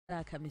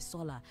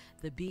Kamisola,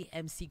 the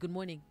BMC. Good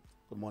morning.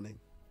 Good morning.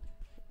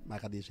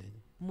 Makadishe.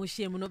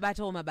 Mushe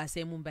munobata omabasa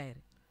eMumbai.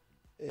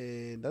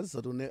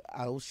 Ndazizoti une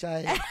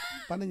aushaye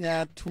pane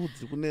nyaya two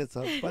dziri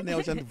kunetsa pane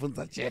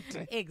yauchandibvunza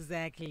chete.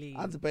 Exactly.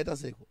 Hanzi paita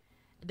seko.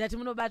 Ndati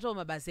munobata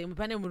omabasa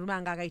pane murume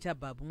anga akaita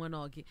bhabhu mwana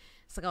wake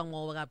saka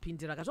mwawo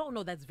wakapindira akati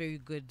no, that's very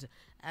good.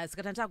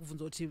 Saka tandita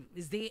kubvunza kuti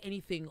is there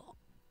anything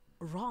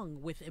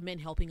wrong with a man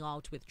helping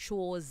out with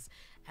chores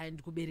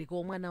and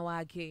kuberekawo mwana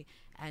wake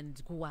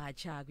and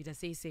kuwacha kuita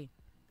sei?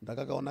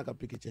 Ndakakaona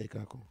kapikicha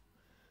ikako.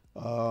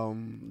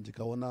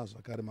 Ndikaona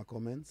zvakare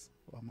macomments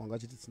vamwe vanga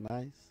vachiti it's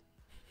nice,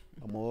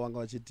 vamwe vanga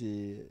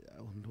vachiti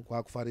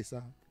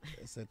kwakufarisa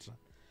etc.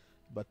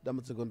 But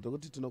dambudziko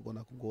ndekuti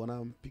tinogona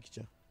kungoona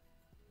picture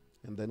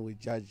and then we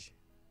judge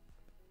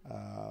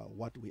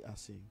what we are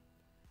seeing.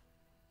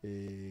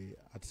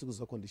 Hatisi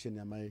kuziva condition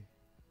yamai.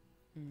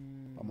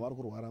 Vamwe vari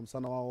kurwara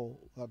musana wavo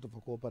wakatobva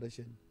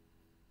kuoperation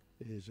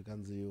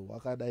zvikanzi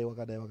wakadai.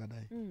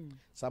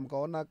 Saka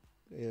mukaona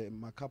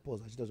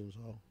macouples achiita zvinhu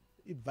zvavo,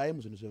 ibvai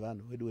muzvinhu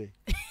zvevanhu weduwe.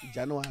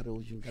 January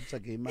uyu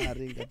ngatitsvagei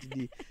mari,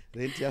 ngatidi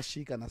rent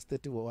yasvika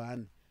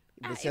na31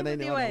 ndosiyana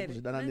ine vanhu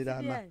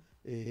kuzvidananirana.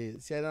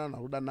 Siyana vanhu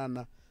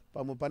vakudanana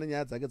pamwe pane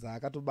nyaya dzake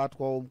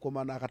dzaakatobatwawo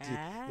mukomana akati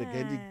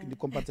regai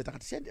ndikompensate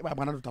akati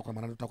mwana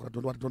ndotakura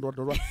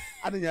don't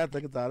ane nyaya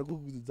dzake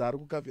dzaari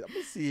kukavhira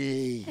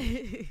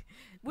musiyei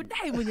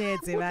budai munyaya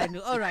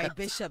dzevanhu. All right,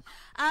 Bishop,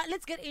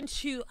 let's get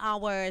into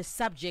our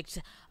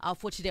subject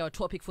for today, our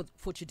topic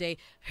for today.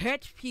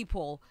 Hurt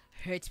people.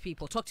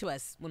 Talk to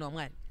us, munhu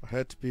wamwari.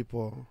 Hurt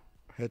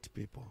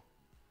people.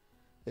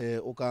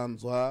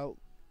 Ukanzwa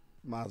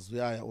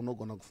mazwi aya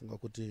unogona kufunga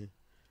kuti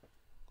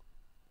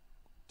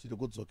tiri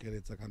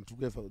kudzokeredza kana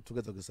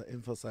tugedza kuisa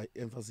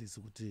emphasis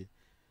kuti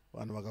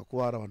vanhu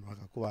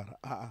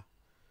vakakuvara.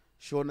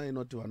 Shona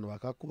inoti vanhu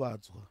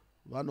vakakuvadzwa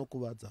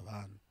vanokuvadza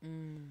vanhu.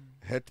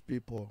 Hurt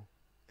people.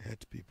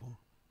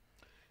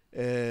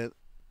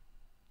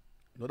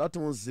 Ndoda kuti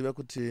muzive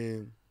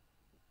kuti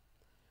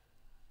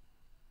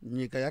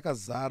nyika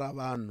yakazara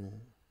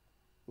vanhu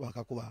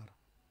vakakuvara,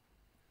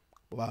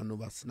 vanhu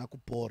vasina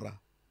kupora,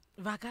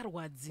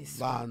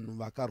 vanhu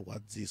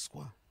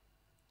vakarwadziswa.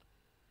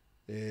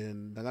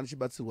 Ndanga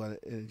ndichibatsirwa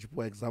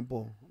ndichipiwa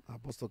example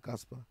Apostle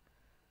Casper.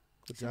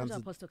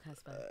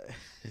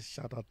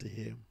 Shout out to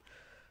him.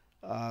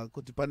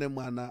 Kuti pane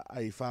mwana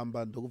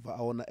aifamba ndokubva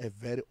aona a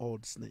very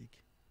old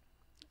snake,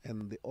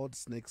 and the old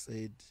snake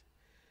said,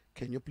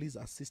 can you please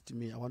assist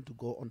me? I want to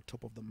go on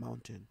top of the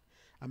mountain.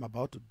 I'm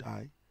about to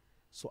die,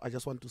 so I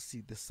just want to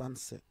see the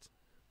sunset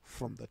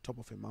from the top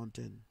of a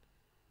mountain,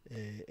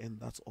 and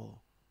that's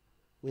all.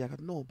 We are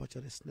no, but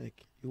you're a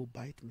snake, you will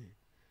bite me.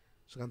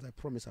 So I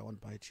promise I won't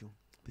bite you.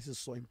 This is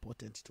so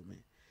important to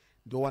me.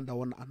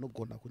 Ndowandaona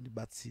anogona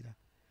kundibatsira.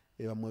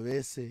 Vamwe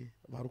vese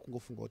vari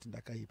kungofunga kuti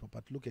ndakaipa,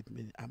 but look at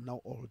me, I'm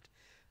now old.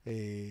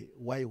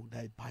 Why would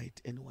I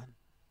bite anyone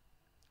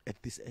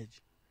at this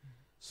age?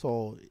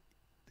 So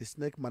the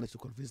snake managed to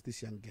convince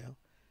this young girl.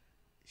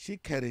 She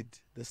carried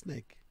the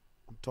snake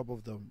on top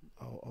of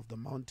the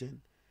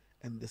mountain,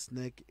 and the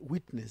snake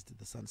witnessed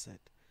the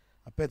sunset.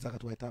 Apedza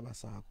akati waita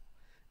basa rako.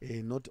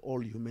 Not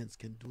all humans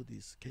can do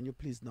this. Can you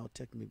please now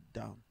take me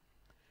down?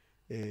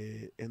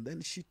 And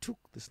then she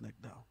took the snake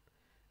down.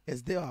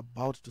 As they were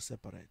about to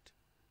separate,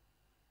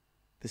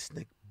 the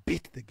snake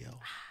bit the girl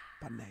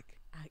per neck.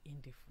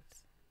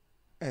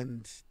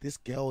 And this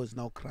girl is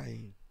now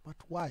crying. But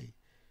why?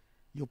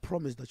 You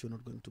promised that you're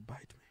not going to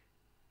bite me.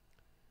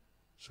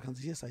 She can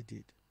say, yes, I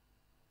did.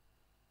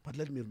 But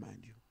let me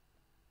remind you,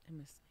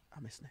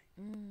 I'm a snake.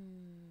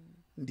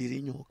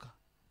 Ndiri nyoka.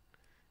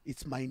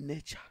 It's my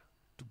nature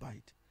to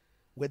bite,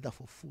 whether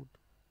for food,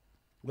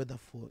 whether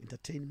for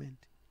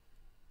entertainment,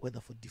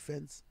 whether for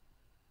defense.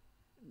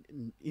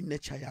 In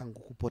nature yangu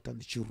kupota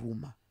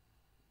ndichiruma.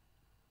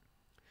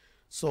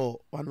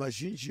 So vanhu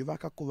vazhinji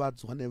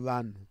vakakuvadzwa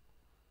nevanhu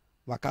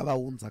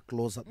vakavaunza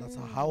closer. That's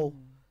how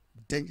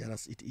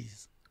dangerous it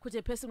is. Could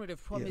a person would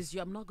have promised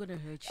you, I'm not going to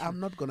hurt you. I'm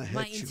not going to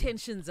hurt you. My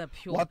intentions are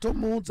pure.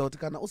 Watomuudza kuti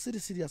kana usiri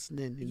serious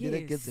neni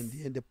ndiregedze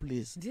ndiende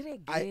please.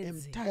 I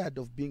am tired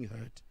of being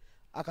hurt.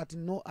 Akati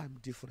no, I'm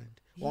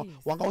different.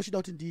 Wanga uchida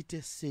kuti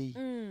ndiite sei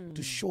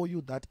to show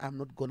you that I'm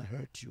not going to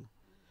hurt you.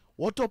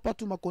 Wotopa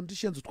tuma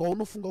conditions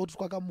twaunofunga kuti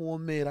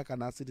twakamuomera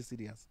kana asiri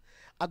serious.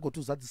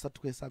 Agotuzadzisa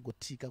twese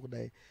agotika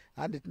kudai.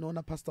 Handi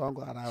tinoona pastor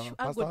wangu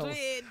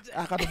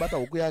akatobata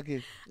huku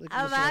yake.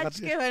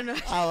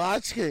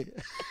 Avatye.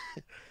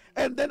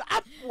 And then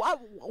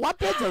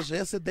wapedza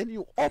zvese, then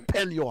you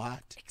open your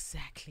heart.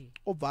 Exactly.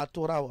 Obva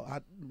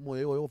atora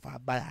moyo wewe obva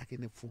abaya yake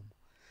nepfumo.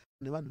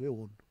 Nevanhu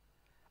vehondo.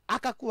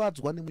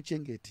 Akakuvadzwa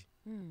nemuchengeti.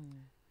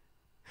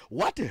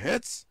 What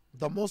hurts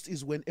the most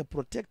is when a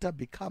protector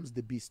becomes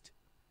the beast.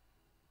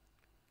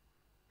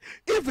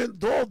 Even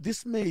though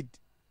this maid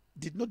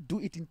did not do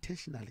it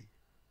intentionally,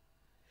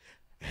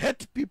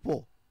 hurt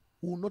people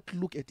will not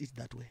look at it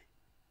that way.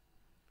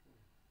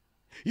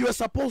 You are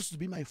supposed to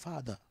be my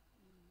father.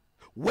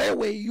 Where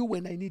were you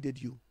when I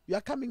needed you? You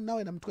are coming now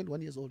and I'm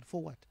 21 years old.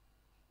 For what?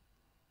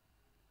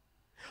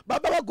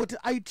 Baba Bagoti,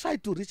 I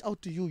tried to reach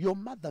out to you. Your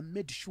mother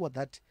made sure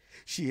that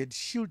she had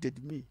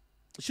shielded me.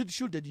 She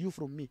shielded you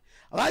from me.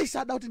 Why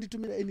sat out into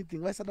me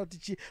anything? Why sat out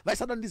to why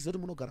sat on this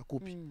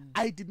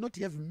I did not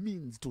have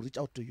means to reach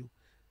out to you.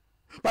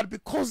 But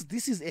because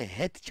this is a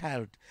head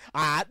child,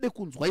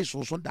 bekunzwa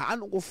izvozvo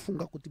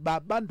ndaanongofunga kuti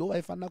baba ndo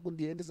vaifana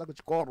kundiendesa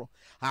kuchikoro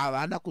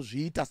havana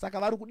kuzviita saka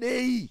vari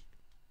kudei.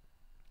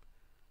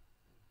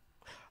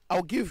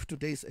 I'll give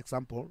today's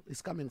example.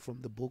 It's coming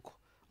from the book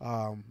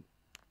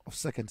of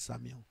 2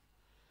 Samuel.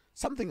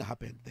 Something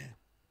happened there.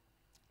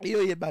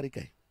 Iyo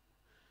yebarika.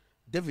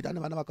 David ane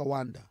vana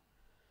vakawanda.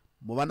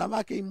 Muvana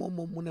vake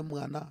imomo mune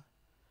mwana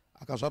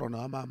akazvarwa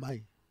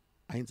naamai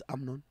ainzi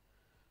Amnon.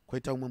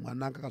 Koita umwe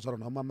mwana akazvarwa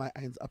naamai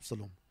ainzi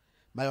Absalom.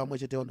 Mai vamwe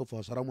chetewo ndobva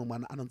vazvara umwe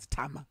mwana anonzi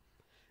Tama.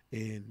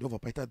 Ndobva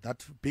paita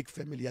that big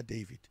family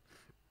yaDavid.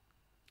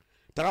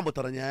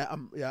 Takambotaura nyaya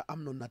ya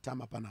Amnon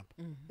naTama panapa.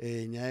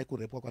 Nyaya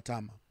yekurepwa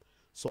kwaTama.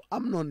 So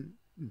Amnon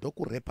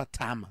ndokurepa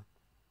Tama.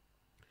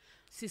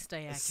 Sister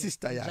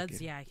yake.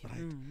 Right.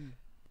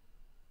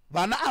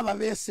 Vana ava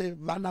vese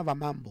vana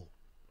vamambo.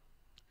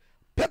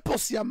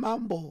 Purpose ya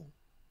mambo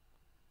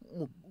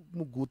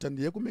muguta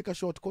ndiye kumeka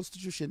short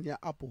constitution ya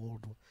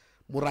upholdwa.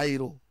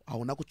 Murayiro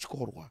hauna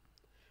kuchkorwa.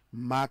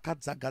 Mhaka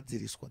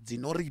dzagadziriswa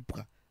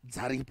dzinoripwa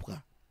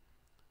dzaripwa.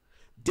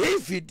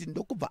 David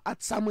ndokubva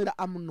atsamwira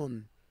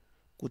Amnon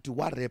kuti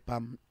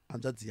warepa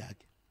hanzvadzi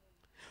yake.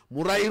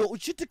 Murayiro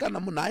uchiti kana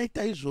munhu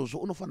aita izvozvo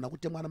unofanira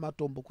kutemwa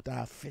namatombo kuti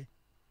afe.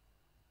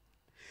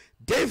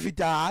 David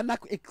haana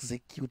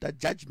kuexecuta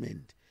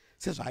judgment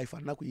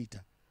sezvaaifanira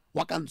kuita.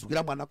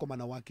 Wakanzwira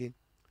mwanakomana wake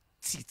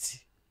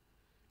tsitsi.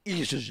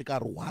 Izvi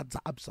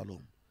zvikarwadza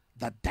Absalom,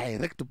 the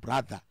direct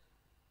brother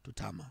to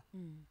Tamar.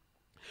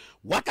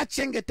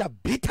 Wakachengeta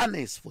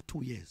bitterness for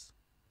 2 years.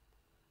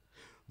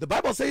 The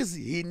Bible says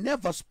he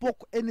never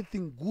spoke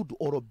anything good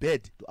or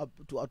bad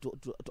to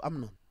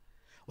Amnon.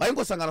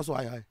 Waingosangana so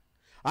hai.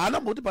 Haana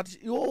mboti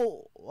but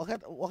yo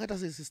wakaita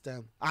sei sister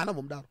yangu. Haana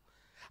mbomudaro.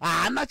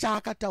 Haana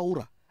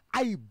chaakataura.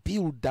 I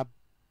build up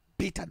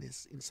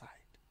bitterness inside.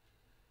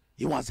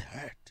 He was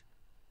hurt.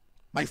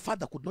 My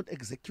father could not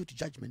execute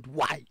judgment.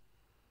 Why?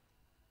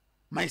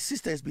 My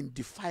sister has been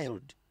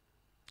defiled.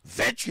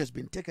 Virtue has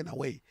been taken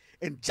away.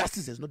 And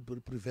justice has not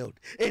prevailed.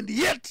 And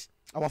yet,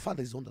 our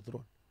father is on the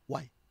throne.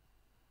 Why?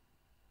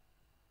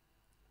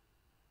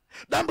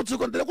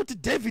 Dambudziko nderekuti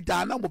David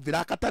haanambobvira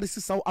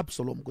akatarisisa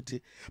Absalom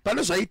kuti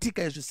pane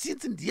zvaitika izvi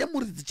since ndiye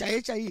muridzi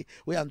chaiye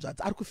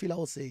wehanzvadzi ari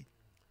kufilawo sei.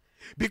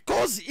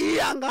 Because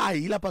iye anga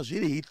ahila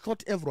pazviri, he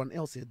thought everyone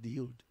else had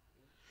healed.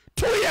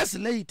 2 years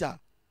later,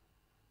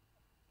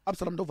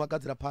 Absalom ndobva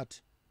agadzira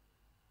party.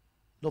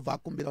 Ndobva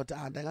akumbira kuti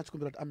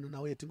ndaingachikumbira kuti Amnon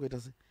auye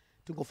tingoita sei,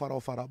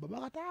 tingofarawo. Baba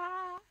akati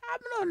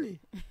Amnon,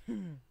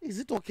 is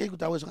it okay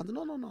kuti auye zvakanzi?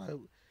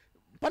 No.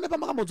 Pane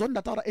pamakambonzwa kuti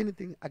ndataura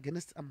anything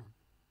against Amnon?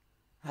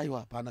 Haiwa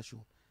hapana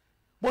sure.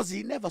 Because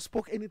he never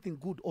spoke anything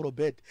good or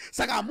bad.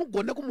 Saka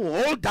hamugone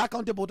kumuhold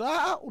accountable kuti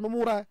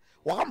unomuuraya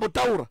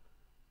wakambotaura.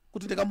 He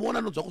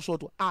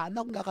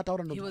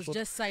was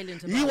just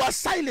silent. He was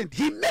silent.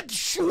 He made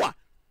sure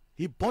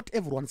he bought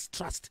everyone's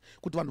trust.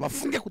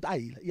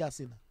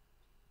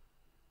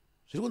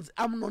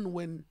 Amnon,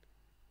 when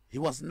he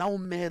was now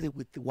married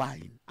with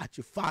wine,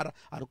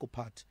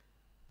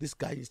 this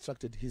guy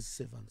instructed his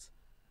servants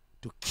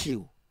to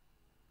kill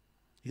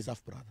his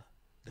half brother,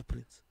 the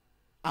prince.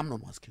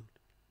 Amnon was killed.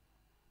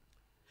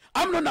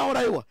 Amnon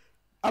now,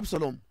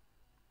 Absalom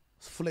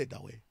fled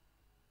away.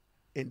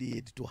 And he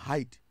had to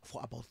hide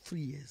for about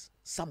 3 years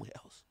somewhere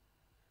else.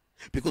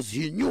 Because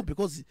he knew,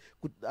 because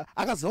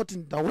akazoti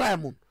ndauraya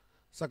munhu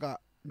saka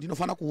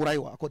ndinofana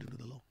kuuraiwa according to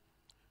the law.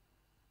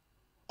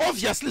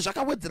 Obviously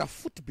zvakawedzera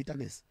foot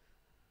bitterness.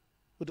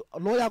 Kuti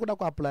lawyer akuda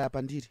kuapply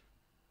pandiri.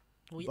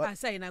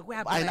 Aina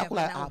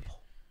kuapply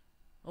apo.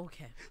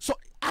 Okay. So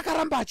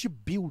akaramba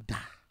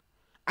achibuilder.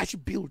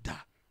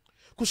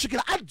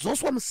 Kusvikira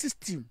adzoswa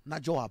musystem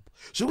naJoab.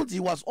 Zvokunzi he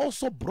was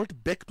also brought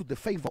back to the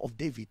favor of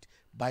David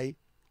by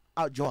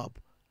Joab,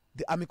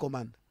 the army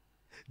commander.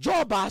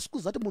 Joab haasi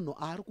kuziva kuti munhu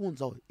aari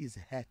kuunza is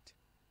hurt.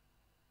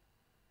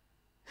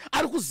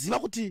 Ari kuziva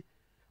kuti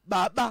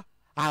baba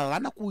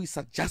havana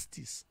kuisa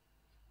justice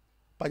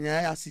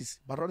panyaya yasisi,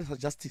 vanoisa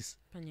justice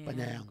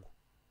panyaya yangu.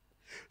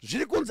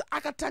 Zviri kunzi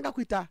akatanga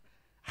kuita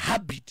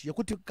habit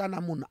yekuti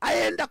kana munhu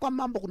aenda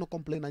kwamambo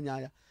kunocomplaina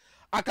nyaya,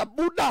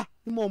 akabuda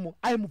imomo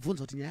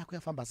aimubvunza kuti nyaya yako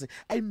yafamba sei,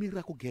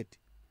 aimirira kugedhi.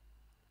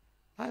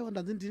 Aiwa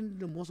ndanzi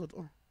ndine mhoso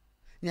kuti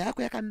nyaya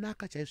yako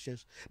yakanaka chaizvo.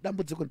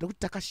 Dambudziko ndekuti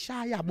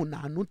takashaya munhu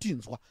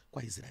anotinzwa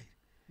kwaIsraeri.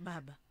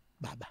 Baba.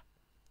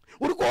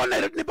 Uri kuona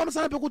here tine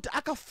pamusana pekuti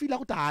akafila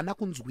kuti haana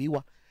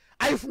kunzwiwa.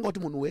 Aifunga kuti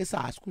munhu wese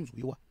haasi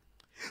kunzwiwa.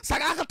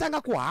 Saka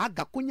akatanga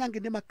kuhaga kunyange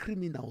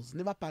nemacriminals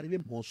nevapari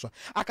vemhosva.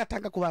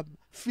 Akatanga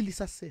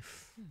kuvafilisa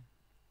safe.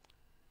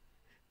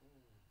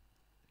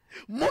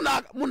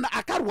 Munhu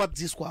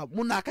akarwadziswa,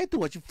 munhu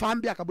akaitirwa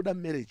chipfambi akabuda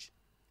marriage,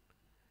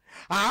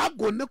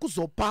 haagone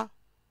kuzopa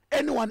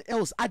anyone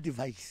else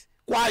advice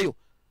kwayo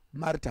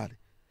maritally.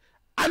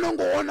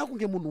 Anongoona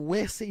kunge munhu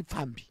wese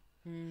ipfambi.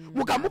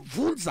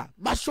 mukamubvunza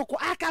mashoko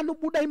ake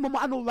anobuda imomo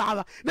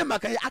anovava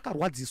nemhaka ye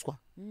akarwadziswa.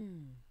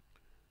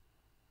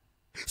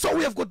 So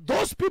we have got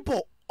those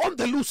people on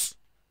the loose.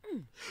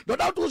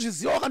 Ndoda kuti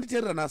uzviziva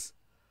wakanditeerera nhasi.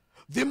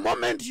 The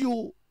moment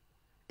you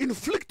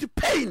inflict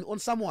pain on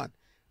someone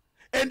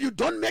and you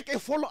don't make a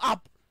follow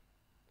up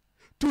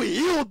to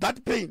heal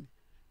that pain,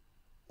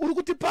 uri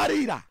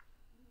kutiparira,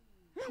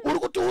 uri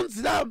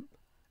kutiunzira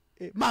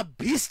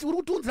mabeast, uri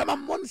kutiunzira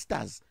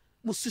mamonsters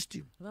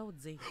musystem.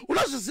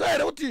 Unozviziva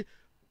here kuti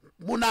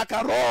munhu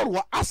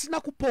akaroorwa asina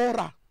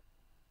kupora,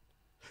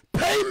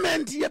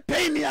 payment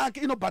yepain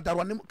yake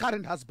inobhadharwa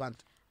necurrent husband.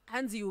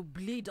 And you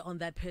bleed on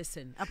that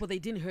person. Apo they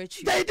didn't hurt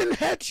you. They didn't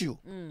hurt you.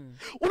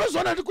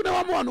 Unozoona kuti kune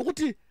vamwe vanhu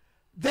kuti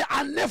they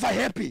are never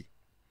happy.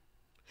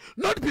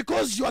 Not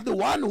because you are the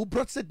one who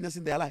brought sadness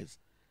in their lives.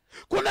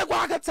 Kune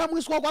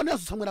kwaakatsamwiswa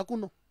kwanezotsamwira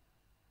kuno.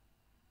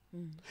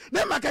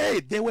 Nemhaka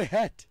yei they were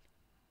hurt.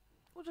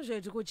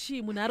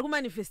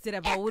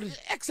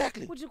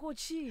 Exactly.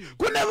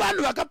 Kune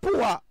vanhu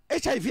vakapuwa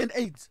HIV and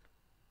AIDS.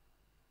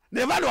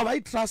 Nevanhu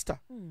vavaitrasta.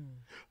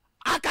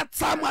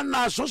 Akatsamwa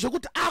nazvo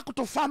zvekuti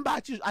akutofamba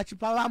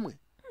achipa vamwe.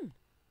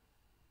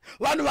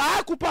 Vanhu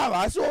vaakupa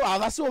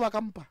havasiwo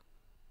vakamupa.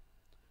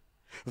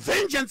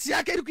 Vengeance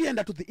yake iri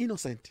kuenda to the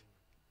innocent.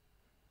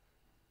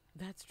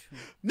 That's true.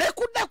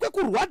 Nekuda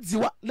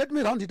kwekurwadziwa, let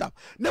me round it up.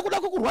 Nekuda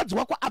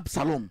kwekurwadziwa kwa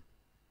Absalom,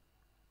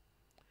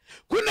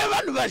 kune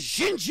vanhu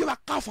vazhinji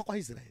vakafa kwa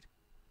Israel.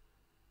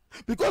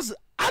 Because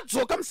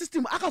adzoka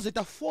musystem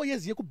akazoita 4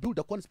 years yekubuild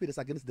a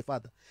conspiracy against the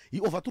father. He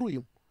overthrew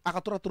him.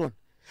 Akatora throne.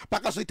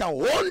 Pakazoita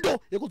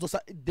hondo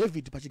yekudzosa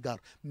David pachigaro.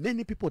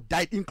 Many people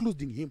died,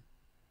 including him.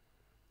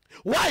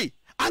 Why?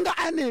 Anga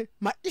ane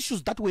ma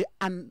issues that were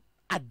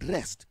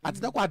unaddressed.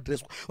 Atina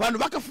kuaddresswa. Vanhu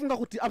vakafunga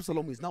kuti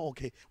Absalom is now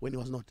okay when he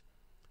was not.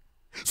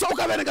 So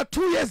ukaverenga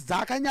 2 years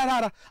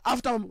dzakanyarara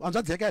after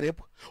hanzvadzi yake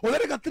yarepwa.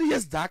 Ukaverenga 3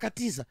 years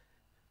dzakatiza.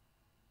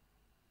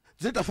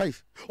 Dzinoita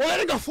 5.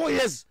 Ukaverenga 4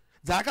 years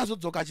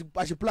dzakazodzoka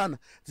achiplana.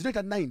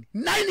 Dzinoita 9.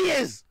 9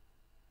 years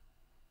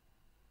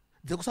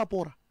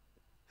dzekusapora.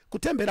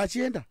 Kutembera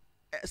achienda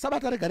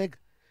sabata rega rega,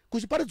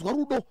 kuchiparidzwa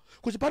rudo,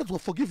 kuchiparidzwa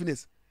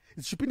forgiveness,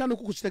 zvichipinda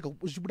nekuku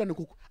zvichibuda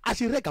nekuku,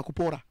 achirega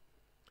kupora.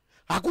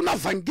 Hakuna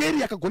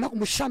vhangeri yakagona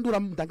kumushandura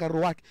mundangariro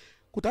wake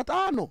kuti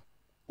ati no,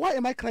 why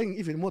am I crying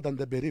even more than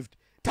the bereaved?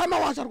 Tama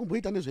wacho ari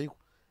kumboita nezveiko.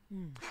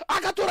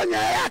 Akatora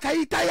nyaya yake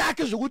akaita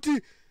yake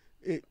zvokuti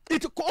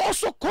it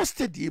also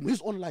costed him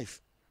his own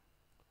life.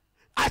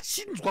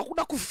 Achinzwa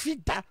kuda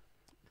kufita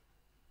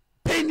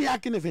pain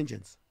yake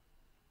nevengeance.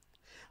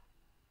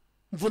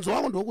 Mvunzo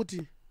wangu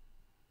ndokuti,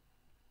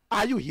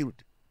 are you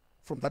healed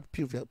from that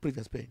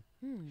previous pain?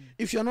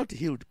 If you're not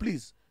healed,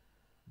 please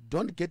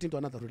don't get into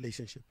another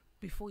relationship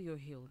before you're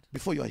healed.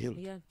 Before you are healed.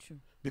 Yeah, true.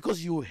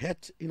 Because you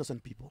hurt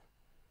innocent people.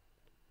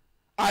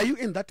 Are you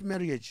in that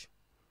marriage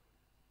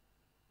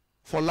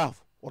for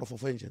love or for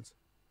vengeance?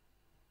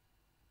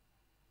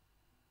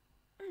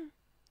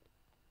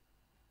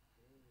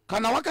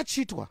 Kana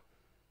wakachitwa,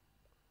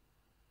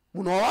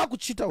 munhu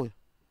wawakuchita uyo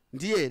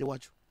ndiye here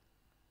wacho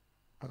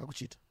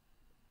akakuchita.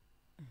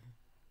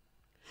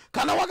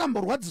 Kana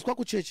wakamborwadziswa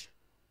kuchechi,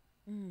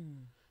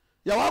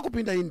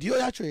 yawakupinda iyi ndiyo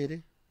yacho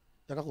here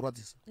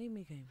yakakurwadzisa.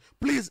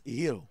 Please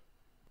heal.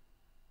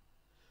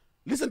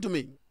 Listen to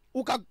me.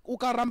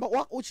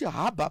 Ukaramba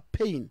uchihaba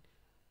pain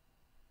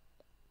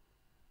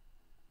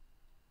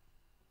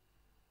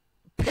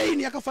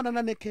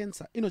yakafanana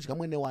necancer inodya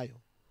mwene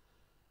wayo.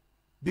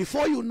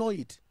 Before you know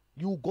it,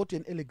 you go to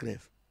an early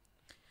grave.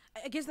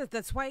 I guess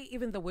that's why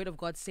even the word of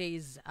God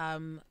says,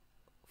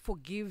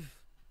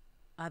 forgive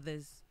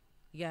others.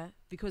 Yeah,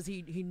 because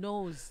he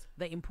knows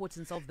the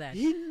importance of that.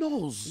 He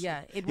knows.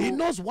 Yeah, he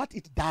knows what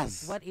it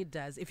does. What it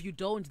does. If you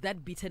don't,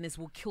 that bitterness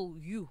will kill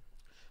you.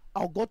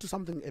 I'll go to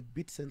something a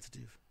bit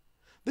sensitive.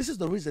 This is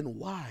the reason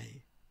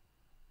why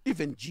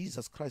even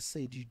Jesus Christ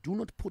said, you do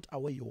not put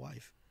away your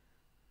wife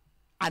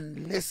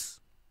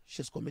unless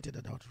she's committed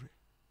adultery.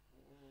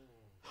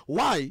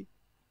 Why?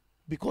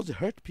 Because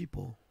hurt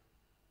people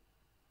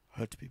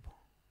hurt people.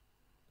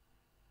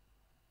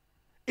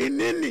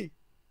 Inini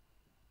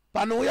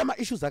panouya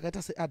ma-issues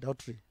akaita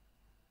se-adultery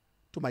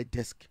to my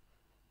desk.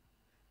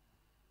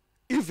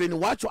 Even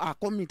wacho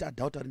acommit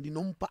adultery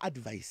ndinomupa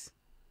advice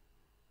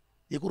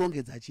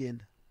yekurongedza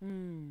achienda.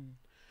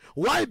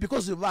 Why?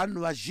 Because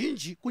vanhu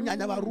vazhinji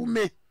kunyanya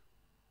varume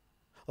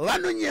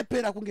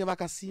vanonyepera kunge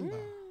vakasimba.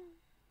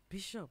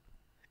 Bishop,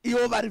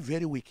 ivo vari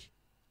very weak.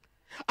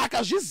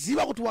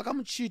 Akazviziva kuti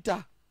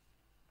wakamuchita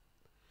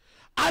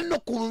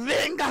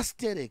anokuvenga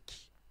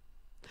stereki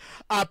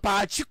apa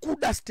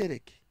achikuda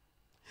stereki,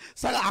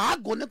 saka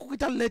haagone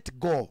kukuita let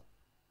go.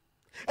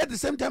 At the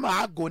same time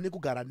haagone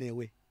kugara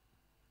newe.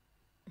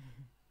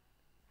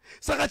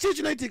 Saka chii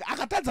chinoitika,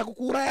 akatadza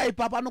kukuuraya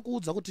ipapo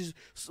anokuudza kuti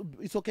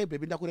it's okay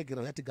baby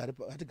ndakuregera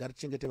hatigare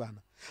tichengete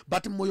vana,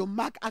 but moyo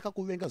make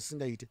akakuvenga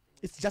zvisingaite.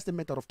 It's just a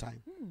matter of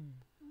time.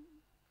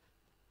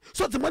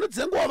 So dzimweni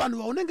dzenguva vanhu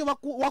vaunenge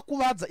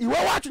wakuvadza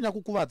iwe wacho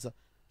nyakukuvadza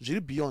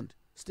zviri beyond,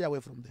 stay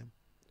away from them.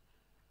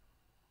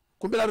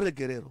 Kumbira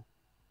ruregerero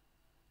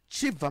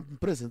chibva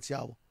mupresence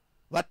yavo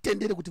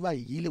vatendere kuti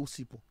vahile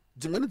usipo.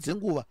 Dzimweni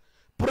dzenguva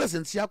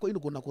presence yako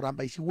inogona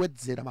kuramba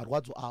ichiwedzera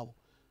marwadzo avo.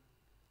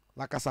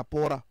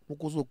 Vakasapora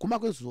mukuzoguma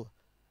kwezuva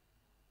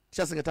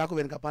tichasenga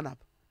takuverenga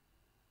panapa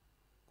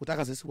kuti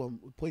akazoisirwa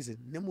poison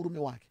nemurume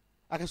wake,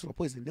 akaisirwa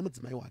poison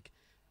nemudzimai wake.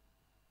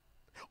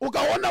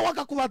 Ukaona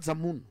wakakuvadza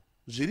munhu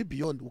zviri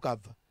beyond,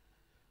 ukabva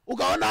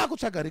ukaona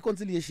akutsvaga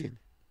reconciliation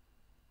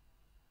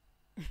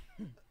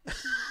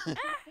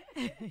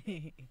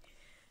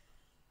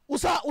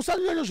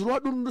usanyanya zvinova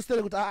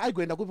dununustere kuti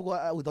aigoenda kupi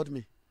without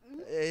me.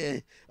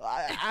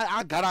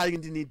 Agara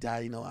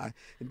aindinidha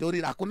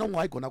ndorira hakuna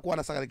mumwe aigona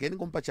kuwana, saka regai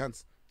ndingomupa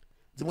chance.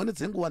 Dzimweni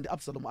dzenguva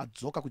ndiAbsalom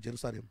adzoka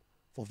kuJerusalem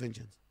for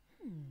vengeance.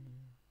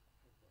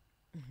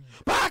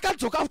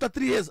 Paakadzoka after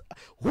 3 years,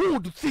 who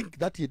would think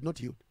that he had not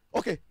healed?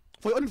 Okay,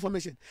 for your own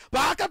information,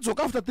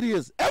 paakadzoka after 3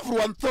 years,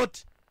 everyone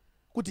thought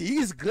kuti he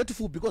is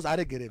grateful because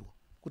aregererwa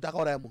kuti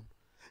akauraya munhu.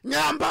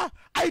 Nyamba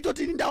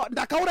aitoti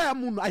ndakauraya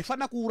munhu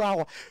aifanira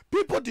kuurawa.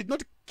 People did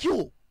not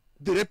kill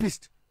the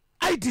rapist.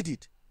 I did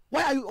it.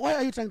 Why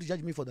are you trying to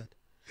judge me for that?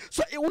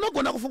 So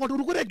unogona kufunga kuti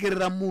uri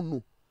kuregerera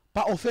munhu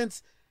pa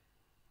offense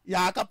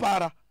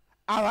yaakapara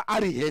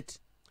ari hate.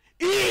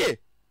 Iye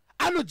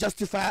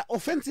anojustify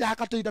offense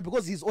yaakatoita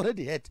because he is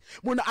already hate.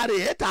 Munhu ari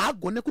hate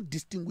haagone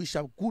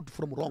kudistinguisha good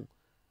from wrong.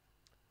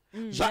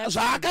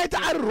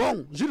 Zvaakaita ari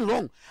wrong, zviri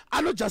wrong,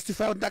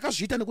 anojustify kuti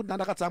ndakazviita nekuti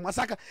ndakatsamwa.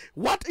 Saka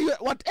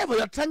whatever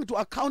you are trying to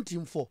account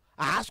him for,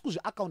 haasi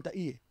kuzviaccounta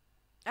iye.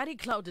 Ari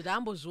clouded,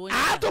 ambozvioni.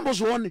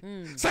 Atombozvioni.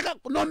 Saka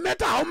no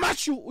matter how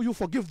much you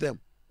forgive them,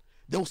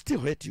 they will still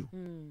hate you.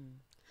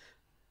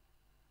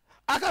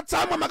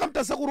 Akatsamwa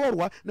makamutasa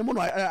kuroorwa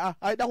nemunhu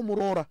aida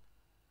kumuroora.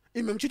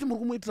 Ime muchiti muri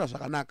kumuitira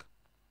zvakanaka.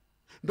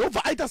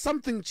 Ndobva aita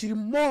something chiri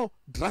more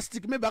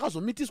drastic, maybe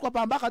akazomitiswa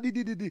pamba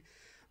akadidididi.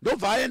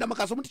 Ndobva aenda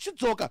makazomuti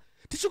chidzoka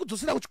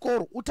tichikudzosera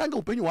kuchikoro utange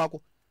upenyu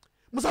hwako.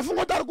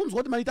 Musafunga kuti ari kunzwa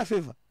kuti maita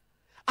favor.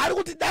 Ari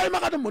kuti dai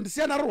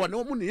makatombondisiyana roorwa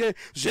nemunhu iye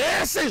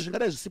zvese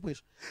zvingadai zvisipo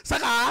izvo.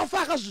 Saka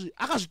haafa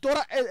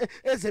akazvitora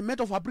as a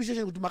matter of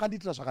appreciation kuti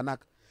makandiitira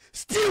zvakanaka.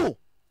 Still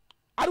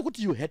ari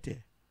kuti you hate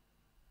her.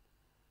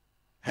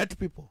 Hate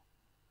people.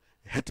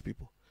 Hate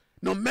people.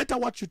 No matter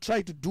what you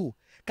try to do,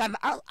 kana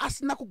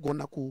asina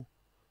kugona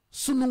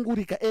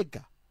kusunungurika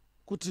ega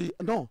kuti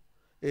no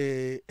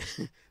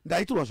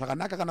ndaitirwa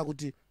zvakanaka kana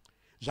kuti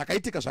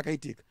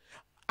zvakaitika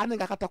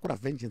anenge akatakura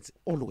vengeance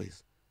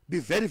always. Be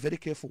very, very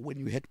careful when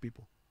you hate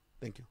people.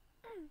 Thank you.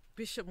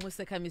 Bishop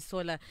Museka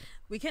Misola,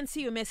 we can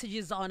see your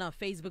messages on our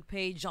Facebook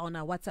page, on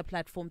our WhatsApp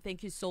platform.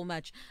 Thank you so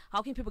much.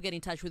 How can people get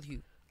in touch with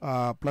you?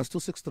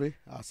 +263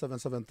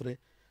 773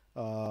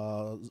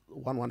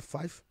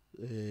 115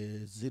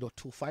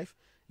 025.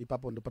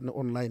 Ipapo on the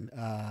online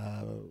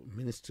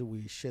ministry,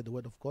 we share the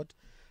word of God.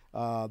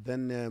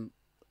 Then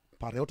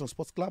Parioton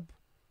Sports Club,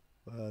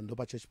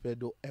 Ndoba Church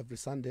Pedo, every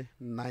Sunday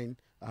 9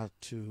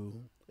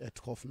 to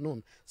 12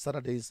 noon.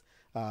 Saturdays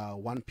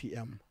 1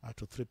 p.m.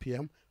 to 3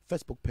 p.m.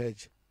 Facebook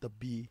page, the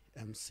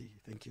BMC.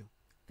 Thank you.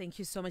 Thank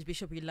you so much,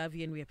 Bishop. We love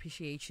you and we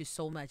appreciate you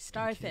so much.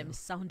 Star FM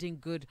sounding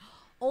good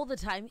all the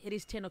time. It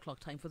is 10 o'clock,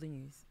 time for the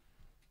news.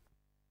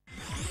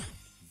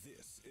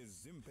 This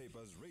is Zim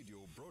Papers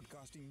Radio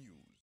Broadcasting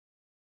News.